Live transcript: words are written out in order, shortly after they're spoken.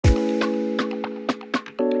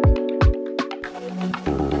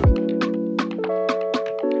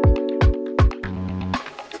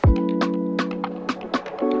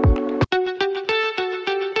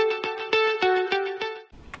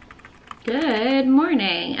Good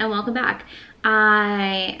morning and welcome back.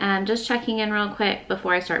 I am just checking in real quick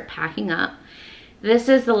before I start packing up. This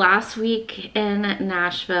is the last week in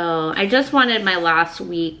Nashville. I just wanted my last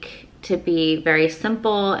week to be very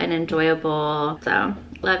simple and enjoyable. So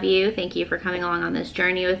love you. Thank you for coming along on this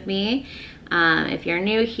journey with me. If you're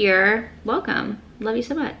new here, welcome. Love you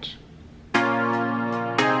so much.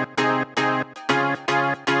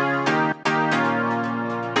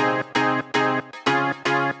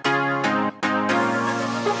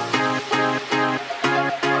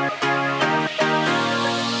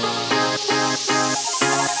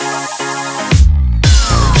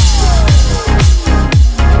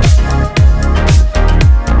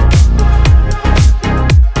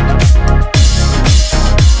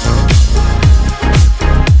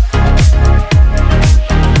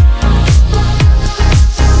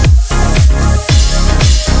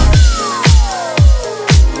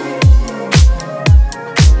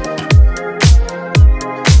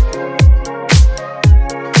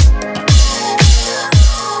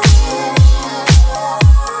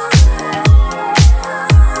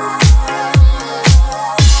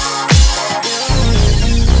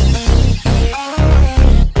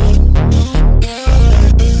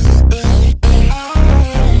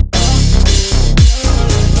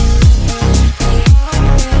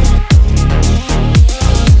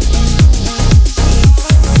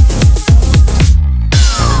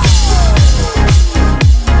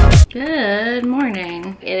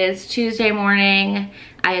 Tuesday morning.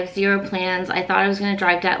 I have zero plans. I thought I was gonna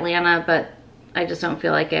drive to Atlanta, but I just don't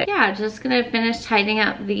feel like it. Yeah, just gonna finish tidying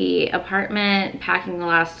up the apartment, packing the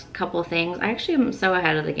last couple things. I actually am so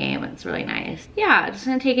ahead of the game. It's really nice. Yeah, just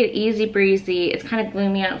gonna take it easy breezy. It's kind of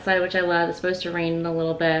gloomy outside, which I love. It's supposed to rain in a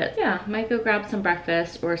little bit. Yeah, might go grab some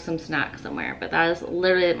breakfast or some snacks somewhere, but that is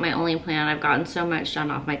literally my only plan. I've gotten so much done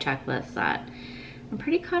off my checklist that I'm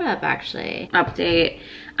pretty caught up actually. Update,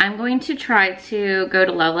 I'm going to try to go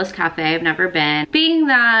to Loveless Cafe. I've never been. Being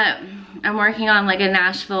that I'm working on like a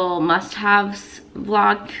Nashville must-haves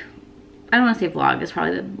vlog. I don't want to say vlog, it's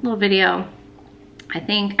probably the little video. I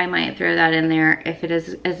think I might throw that in there if it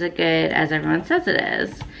is as good as everyone says it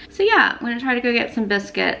is. So yeah, I'm gonna try to go get some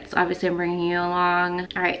biscuits. Obviously I'm bringing you along.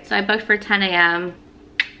 All right, so I booked for 10 a.m.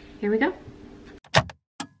 Here we go.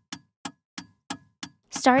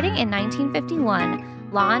 Starting in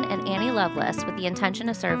 1951, Lon and Annie Loveless, with the intention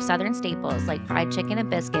to serve Southern staples like fried chicken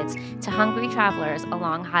and biscuits to hungry travelers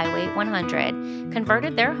along Highway 100,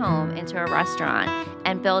 converted their home into a restaurant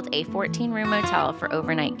and built a 14-room motel for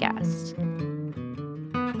overnight guests.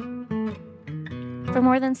 For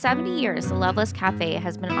more than 70 years, the Loveless Cafe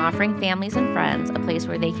has been offering families and friends a place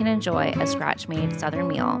where they can enjoy a scratch-made Southern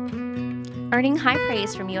meal. Earning high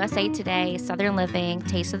praise from USA Today, Southern Living,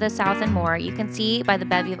 Taste of the South, and more, you can see by the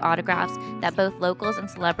bevy of autographs that both locals and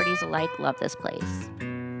celebrities alike love this place.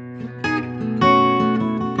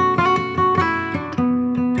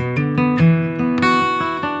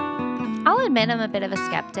 I'll admit I'm a bit of a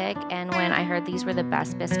skeptic, and when I heard these were the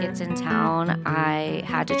best biscuits in town, I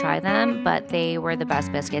had to try them, but they were the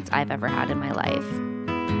best biscuits I've ever had in my life.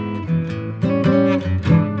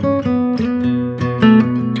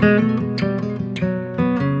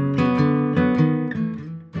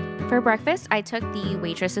 For breakfast, I took the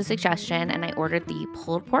waitress's suggestion and I ordered the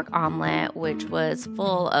pulled pork omelet, which was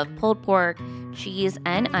full of pulled pork, cheese,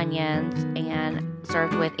 and onions, and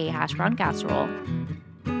served with a hash brown casserole.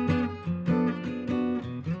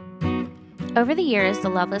 Over the years, the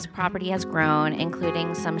Loveless property has grown,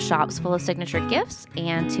 including some shops full of signature gifts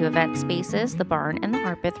and 2 event spaces, the barn and the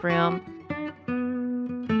Harpeth room.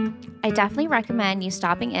 I definitely recommend you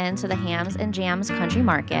stopping into the Hams and Jams Country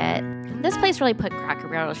Market. This place really put Cracker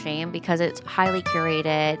Barrel to shame because it's highly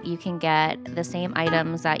curated. You can get the same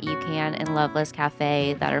items that you can in Loveless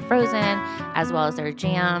Cafe that are frozen, as well as their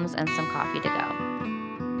jams and some coffee to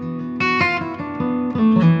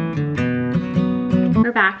go.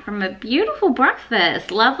 We're back from a beautiful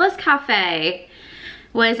breakfast. Loveless Cafe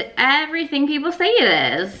was everything people say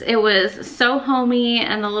it is. It was so homey,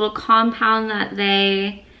 and the little compound that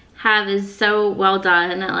they have is so well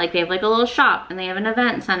done. Like, they have like a little shop and they have an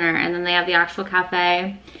event center and then they have the actual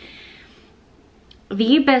cafe.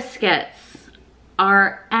 The biscuits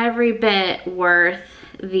are every bit worth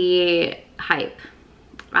the hype.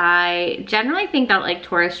 I generally think that like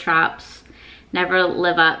tourist traps never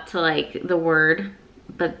live up to like the word,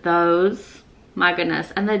 but those, my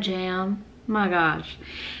goodness. And the jam, my gosh.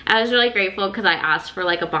 I was really grateful because I asked for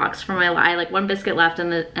like a box for my, I like one biscuit left,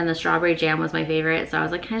 and the strawberry jam was my favorite. So I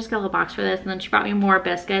was like, can I just get a little box for this? And then she brought me more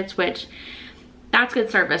biscuits, which that's good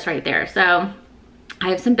service right there. So I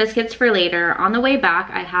have some biscuits for later. On the way back,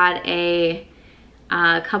 I had a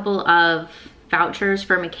a couple of vouchers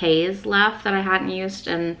for McKay's left that I hadn't used,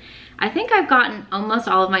 and I think I've gotten almost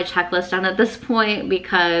all of my checklist done at this point,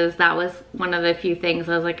 because that was one of the few things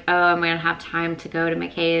I was like, oh, I'm gonna have time to go to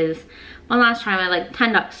McKay's one last time. I had like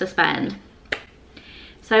 $10 to spend.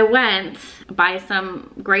 So I went, by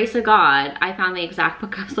some grace of God, I found the exact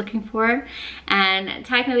book I was looking for, and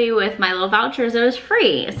technically with my little vouchers, it was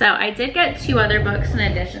free. So I did get 2 other books in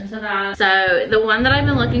addition to that. So the one that I've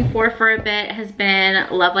been looking for a bit has been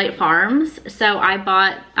Love Light Farms. So I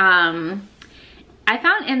bought, I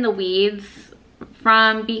found In the Weeds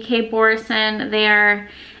from B.K. Borison there,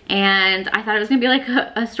 and I thought it was gonna be like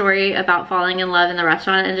a story about falling in love in the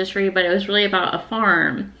restaurant industry, but it was really about a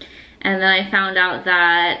farm. And then I found out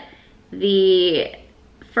that the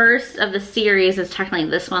first of the series is technically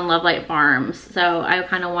this one, Love Light Farms. So I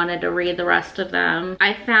kind of wanted to read the rest of them.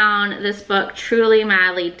 I found this book, Truly,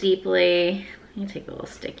 Madly, Deeply. Let me take the little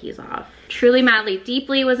stickies off. Truly, Madly,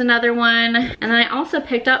 Deeply was another one. And then I also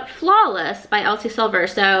picked up Flawless by Elsie Silver.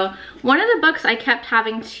 So one of the books I kept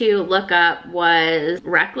having to look up was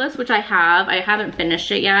Reckless, which I haven't finished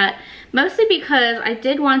it yet. Mostly because I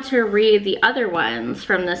did want to read the other ones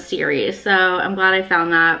from this series. So I'm glad I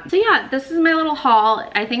found that. So yeah, this is my little haul.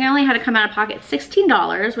 I think I only had to come out of pocket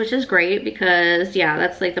 $16, which is great because yeah,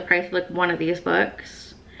 that's like the price of like one of these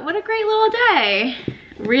books. What a great little day.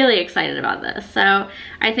 Really excited about this. So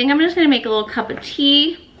I think I'm just gonna make a little cup of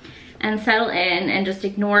tea and settle in and just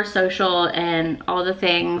ignore social and all the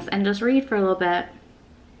things and just read for a little bit.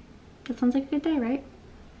 That sounds like a good day, right?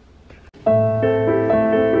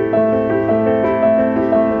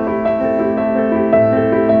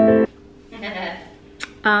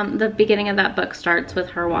 The beginning of that book starts with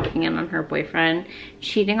her walking in on her boyfriend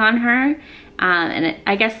cheating on her, and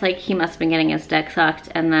I guess like he must have been getting his dick sucked,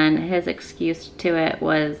 and then his excuse to it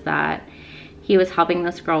was that he was helping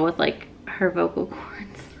this girl with like her vocal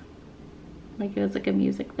cords, like it was like a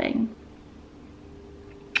music thing.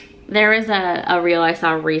 There was a reel I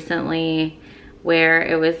saw recently where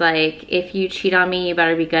it was like, if you cheat on me, you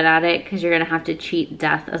better be good at it because you're gonna have to cheat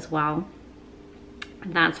death as well.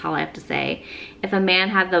 And that's all I have to say. If a man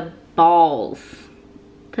had the balls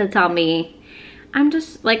to tell me, I'm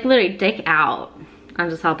just like literally dick out, I'm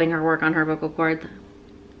just helping her work on her vocal cords,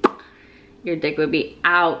 your dick would be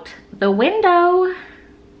out the window.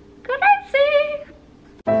 Good night, see.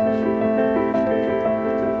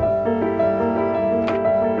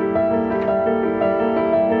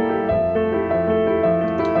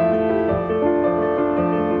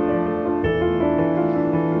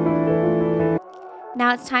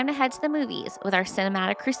 Now it's time to head to the movies with our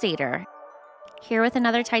cinematic crusader. Here with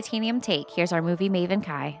another titanium take, here's our movie maven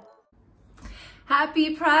Kai.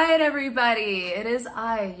 Happy Pride, everybody! It is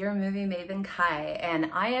I, your movie maven Kai, and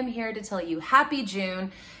I am here to tell you happy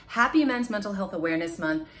June, happy Men's Mental Health Awareness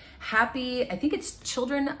Month, happy, I think it's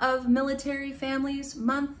Children of Military Families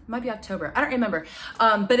Month, might be October, I don't remember,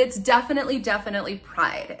 but it's definitely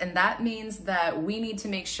Pride, and that means that we need to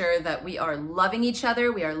make sure that we are loving each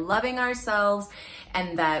other, we are loving ourselves,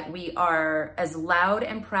 and that we are as loud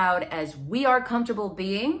and proud as we are comfortable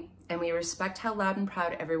being, and we respect how loud and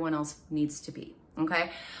proud everyone else needs to be, okay?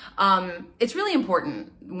 It's really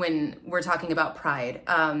important when we're talking about pride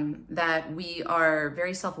that we are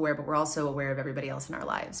very self-aware, but we're also aware of everybody else in our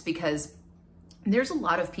lives, because there's a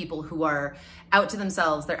lot of people who are out to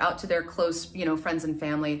themselves, they're out to their close, you know, friends and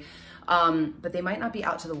family, but they might not be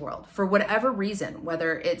out to the world for whatever reason,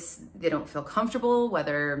 whether it's they don't feel comfortable,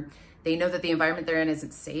 whether they know that the environment they're in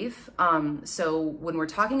isn't safe. So when we're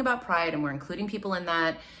talking about pride and we're including people in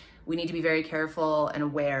that, we need to be very careful and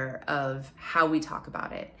aware of how we talk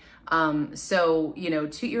about it. So, you know,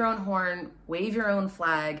 toot your own horn, wave your own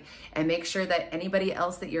flag, and make sure that anybody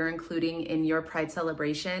else that you're including in your pride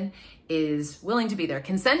celebration is willing to be there.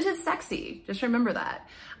 Consent is sexy, just remember that.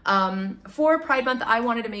 For Pride Month, I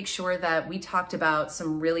wanted to make sure that we talked about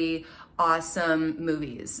some really awesome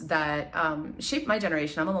movies that shaped my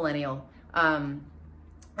generation. I'm a millennial. And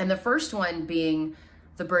the first one being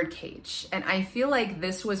The Birdcage. And I feel like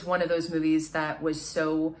this was one of those movies that was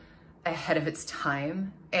so ahead of its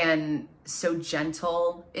time and so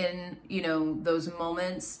gentle in, you know, those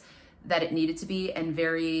moments that it needed to be, and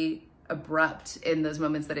very abrupt in those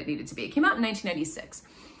moments that it needed to be. It came out in 1996.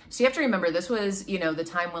 So you have to remember, this was, you know, the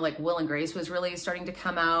time when like Will and Grace was really starting to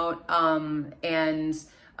come out, and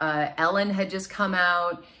Ellen had just come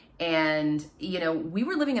out, and, you know, we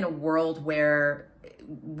were living in a world where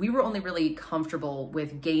we were only really comfortable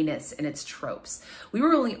with gayness and its tropes. We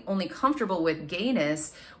were only comfortable with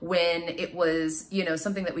gayness when it was, you know,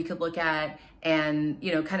 something that we could look at and,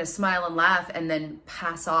 you know, kind of smile and laugh and then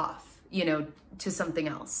pass off, you know, to something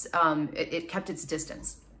else. It kept its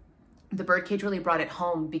distance. The Birdcage really brought it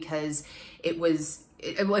home because it was,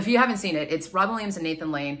 well, if you haven't seen it, it's Robin Williams and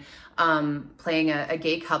Nathan Lane playing a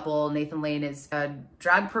gay couple. Nathan Lane is a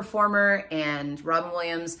drag performer and Robin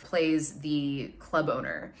Williams plays the club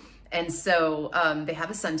owner. And so they have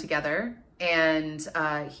a son together, and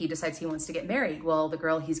he decides he wants to get married. Well, the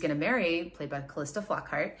girl he's gonna marry, played by Callista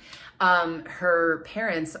Flockhart, her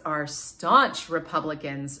parents are staunch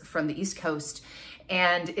Republicans from the East Coast,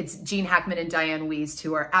 and it's Gene Hackman and Diane Wiest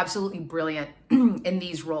who are absolutely brilliant in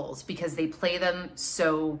these roles because they play them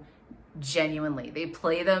so genuinely. They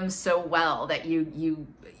play them so well that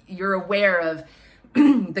you're aware of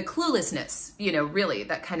the cluelessness, you know, really,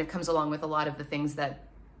 that kind of comes along with a lot of the things that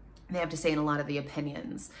they have to say in a lot of the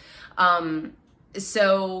opinions.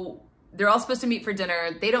 So they're all supposed to meet for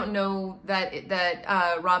dinner. They don't know that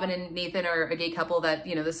Robin and Nathan are a gay couple, that,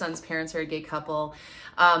 you know, the son's parents are a gay couple.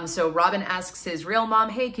 So Robin asks his real mom,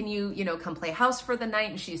 hey, can you know, come play house for the night?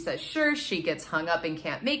 And she says, sure. She gets hung up and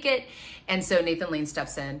can't make it. And so Nathan Lane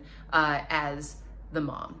steps in as the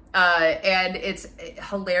mom. And it's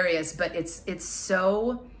hilarious, but it's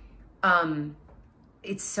so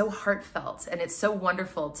heartfelt, and it's so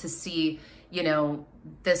wonderful to see, you know,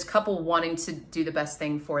 this couple wanting to do the best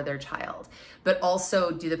thing for their child, but also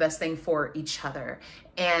do the best thing for each other,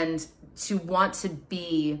 and to want to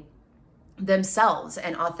be themselves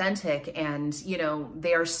and authentic. And, you know,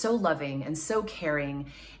 they are so loving and so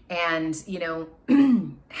caring, and, you know,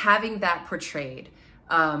 having that portrayed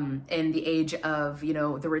in the age of, you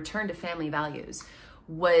know, the return to family values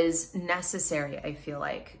was necessary, I feel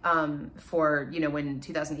like, for, you know, when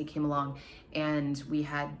 2008 came along and we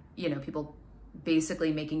had, you know, people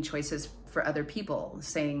basically making choices for other people,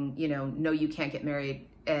 saying, you know, no, you can't get married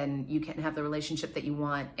and you can't have the relationship that you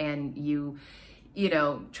want, and you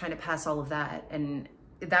know, trying to pass all of that. And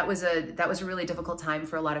that was a really difficult time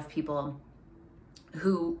for a lot of people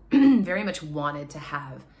who very much wanted to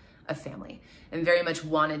have a family and very much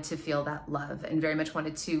wanted to feel that love and very much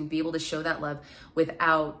wanted to be able to show that love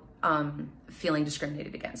without feeling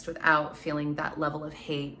discriminated against, without feeling that level of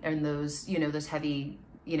hate and those, you know, those heavy,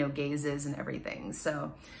 you know, gazes and everything.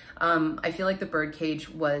 So I feel like The Birdcage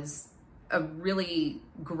was a really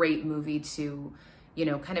great movie to, you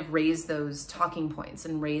know, kind of raise those talking points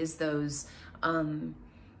and raise those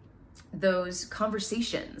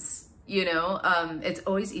conversations. You know, it's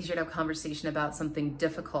always easier to have conversation about something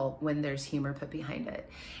difficult when there's humor put behind it.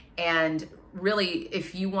 And really,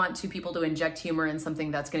 if you want people to inject humor in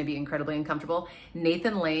something that's going to be incredibly uncomfortable,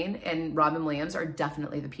 Nathan Lane and Robin Williams are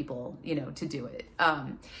definitely the people, you know, to do it.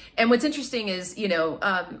 And what's interesting is, you know,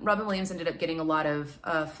 Robin Williams ended up getting a lot of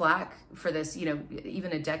flack for this, you know,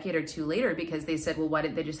 even a decade or two later, because they said, well, why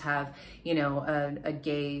didn't they just have, you know, a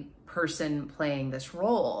gay person playing this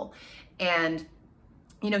role? And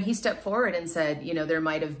you know, he stepped forward and said, you know, there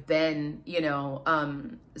might have been, you know,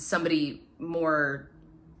 somebody more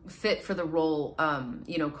fit for the role,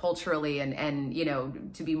 you know, culturally and, you know,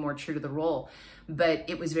 to be more true to the role. But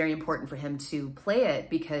it was very important for him to play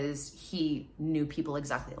it because he knew people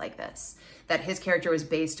exactly like this, that his character was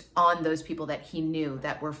based on those people that he knew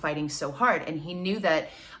that were fighting so hard. And he knew that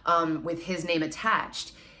with his name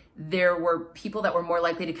attached, there were people that were more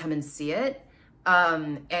likely to come and see it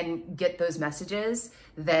and get those messages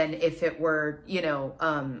than if it were, you know,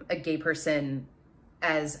 a gay person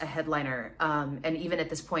as a headliner. And even at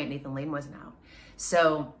this point, Nathan Lane wasn't out.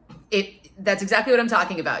 So that's exactly what I'm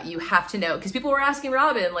talking about. You have to know, because people were asking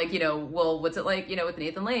Robin, like, you know, well, what's it like, you know, with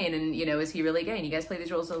Nathan Lane? And, you know, is he really gay? And you guys play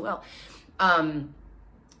these roles so well.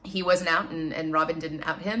 He wasn't out, and Robin didn't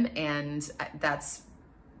out him. And that's,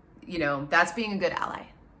 you know, that's being a good ally.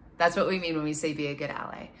 That's what we mean when we say be a good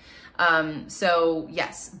ally. So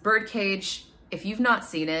yes, Birdcage, if you've not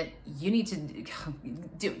seen it, you need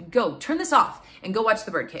to go turn this off and go watch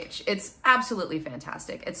The Birdcage. It's absolutely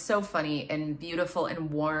fantastic. It's so funny and beautiful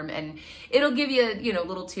and warm, and it'll give you, you know,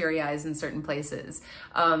 little teary eyes in certain places.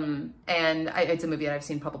 It's a movie that I've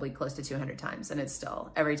seen probably close to 200 times, and it's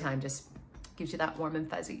still every time just gives you that warm and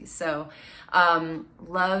fuzzy. So,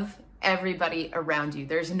 love everybody around you.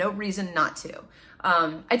 There's no reason not to.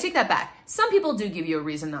 I take that back. Some people do give you a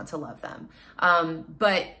reason not to love them.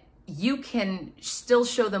 But you can still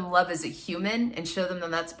show them love as a human and show them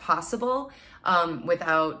that that's possible,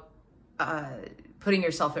 without putting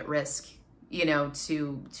yourself at risk, you know,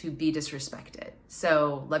 to be disrespected.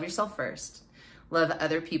 So love yourself first, love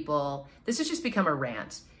other people. This has just become a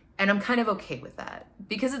rant, and I'm kind of okay with that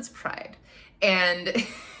because it's Pride. And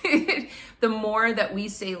the more that we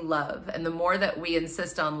say love, and the more that we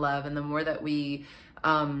insist on love, and the more that we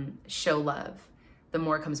show love, the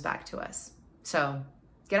more it comes back to us. So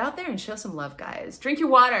get out there and show some love, guys. Drink your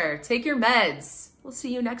water, take your meds. We'll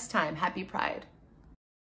see you next time. Happy Pride.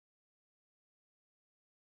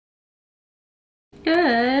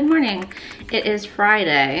 Good morning. It is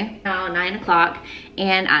Friday, now 9 o'clock,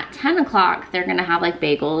 and at 10 o'clock, they're gonna have like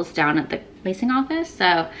bagels down at the leasing office.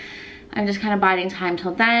 So I'm just kind of biding time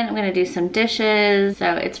till then. I'm gonna do some dishes.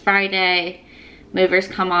 So it's Friday. Movers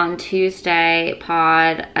come on Tuesday.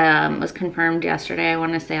 Pod was confirmed yesterday. I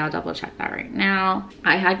want to say I'll double check that right now.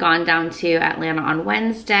 I had gone down to Atlanta on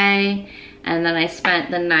Wednesday, and then I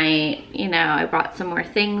spent the night, you know, I brought some more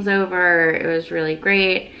things over. It was really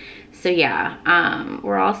great. So yeah,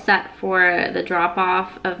 we're all set for the drop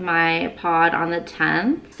off of my pod on the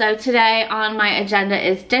 10th. So today on my agenda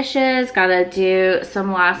is dishes. Gotta do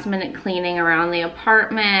some last minute cleaning around the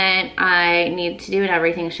apartment. I need to do an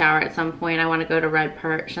everything shower at some point. I wanna go to Red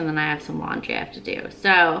Perch, and then I have some laundry I have to do.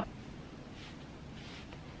 So,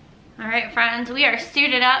 all right friends, we are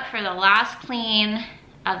suited up for the last clean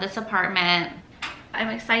of this apartment. I'm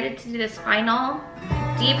excited to do this final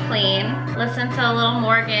deep clean, listen to Lil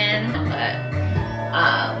Morgan, but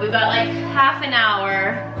we've got like half an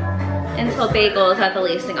hour until bagels at the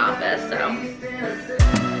leasing office, so.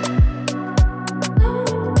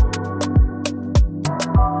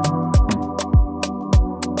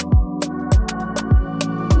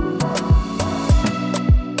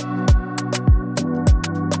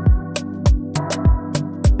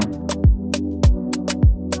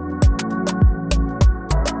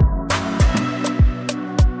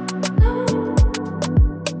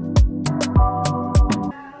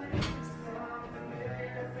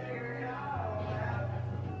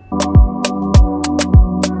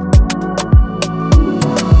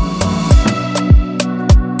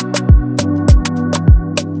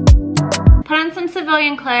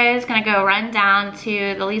 Clothes, gonna go run down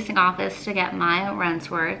to the leasing office to get my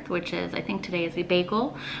rent's worth, which is, I think today is a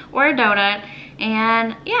bagel or a donut.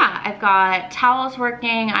 And yeah, I've got towels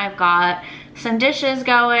working, I've got some dishes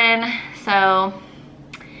going, so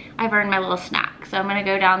I've earned my little snack. So I'm gonna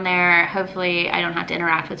go down there. Hopefully I don't have to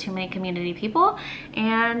interact with too many community people,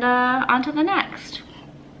 and on to the next.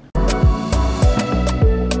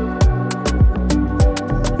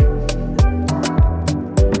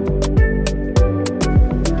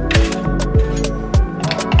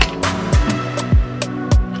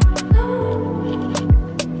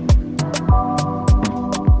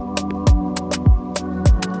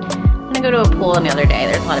 Go to a pool the other day.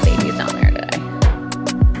 There's a lot of babies down there today.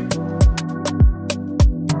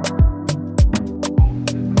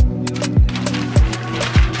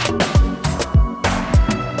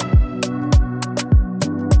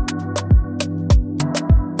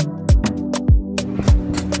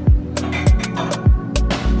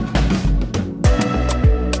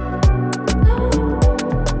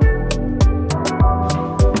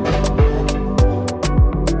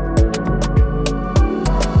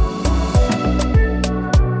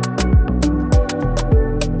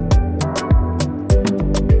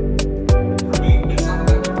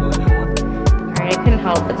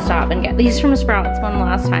 And get these from Sprouts one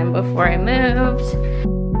last time before I moved.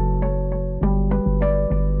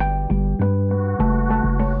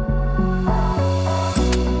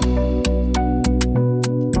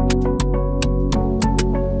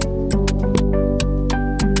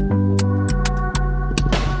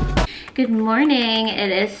 Good morning, it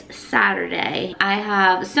is Saturday. I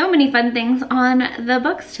have so many fun things on the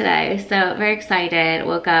books today, so very excited.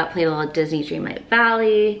 Woke up, played a little Disney Dreamlight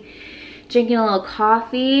Valley, drinking a little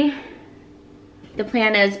coffee. The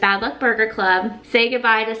plan is Bad Luck Burger Club, say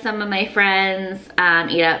goodbye to some of my friends,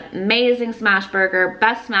 eat an amazing smash burger,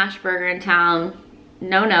 best smash burger in town,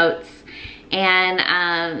 no notes. And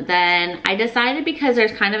then I decided, because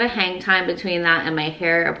there's kind of a hang time between that and my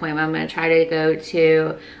hair appointment, I'm gonna try to go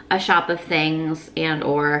to a Shop of Things and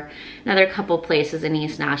or another couple places in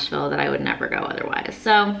East Nashville that I would never go otherwise.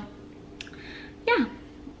 So yeah.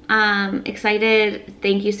 Excited.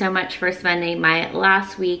 Thank you so much for spending my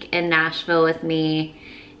last week in Nashville with me.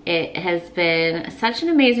 It has been such an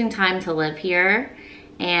amazing time to live here,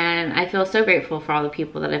 and I feel so grateful for all the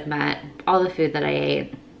people that I've met, all the food that I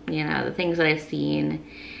ate, you know, the things that I've seen.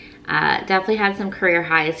 Definitely had some career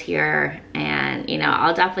highs here, and you know,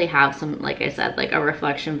 I'll definitely have some, like I said, like a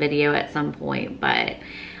reflection video at some point, but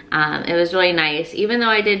it was really nice. Even though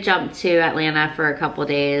I did jump to Atlanta for a couple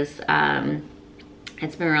days,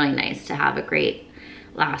 it's been really nice to have a great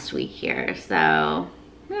last week here. So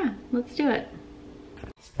yeah, let's do it.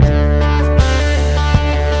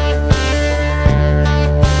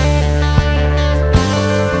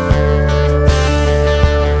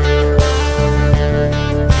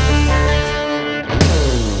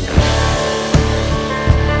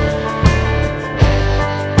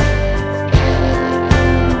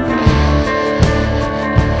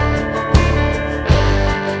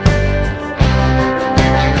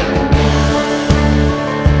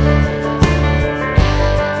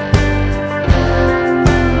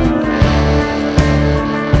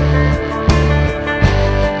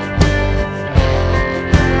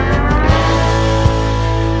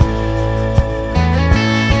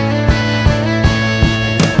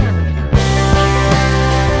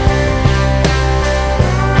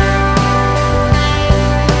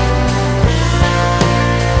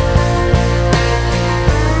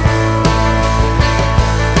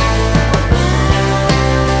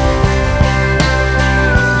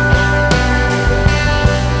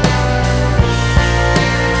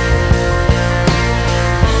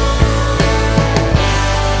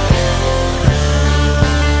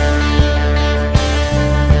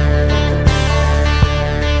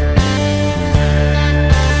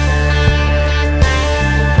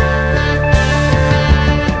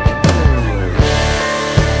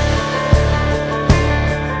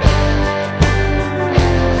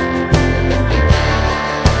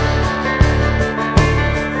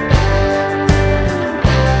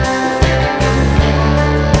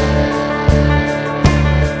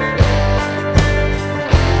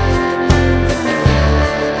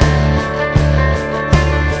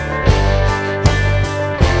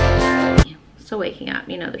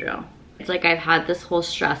 It's like I've had this whole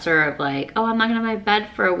stressor of like, oh, I'm not gonna have my bed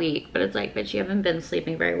for a week, but it's like, bitch, you haven't been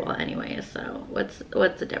sleeping very well anyways, so what's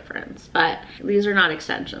the difference? But these are not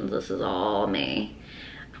extensions, this is all me.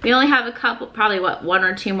 We only have a couple, probably what, 1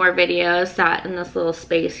 or 2 more videos sat in this little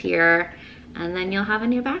space here, and then you'll have a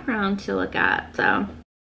new background to look at, so.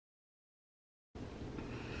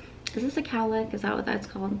 Is this a cowlick? Is that what that's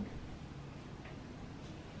called?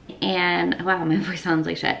 And, wow, my voice sounds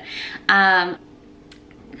like shit. I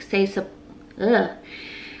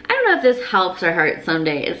don't know if this helps or hurts some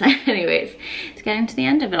days. Anyways, it's getting to the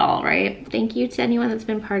end of it all, right? Thank you to anyone that's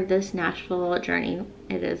been part of this Nashville journey.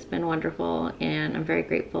 It has been wonderful and I'm very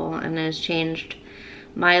grateful, and it has changed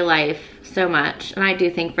my life so much, and I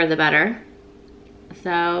do think for the better.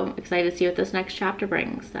 So excited to see what this next chapter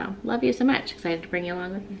brings. So love you so much. Excited to bring you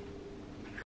along with me.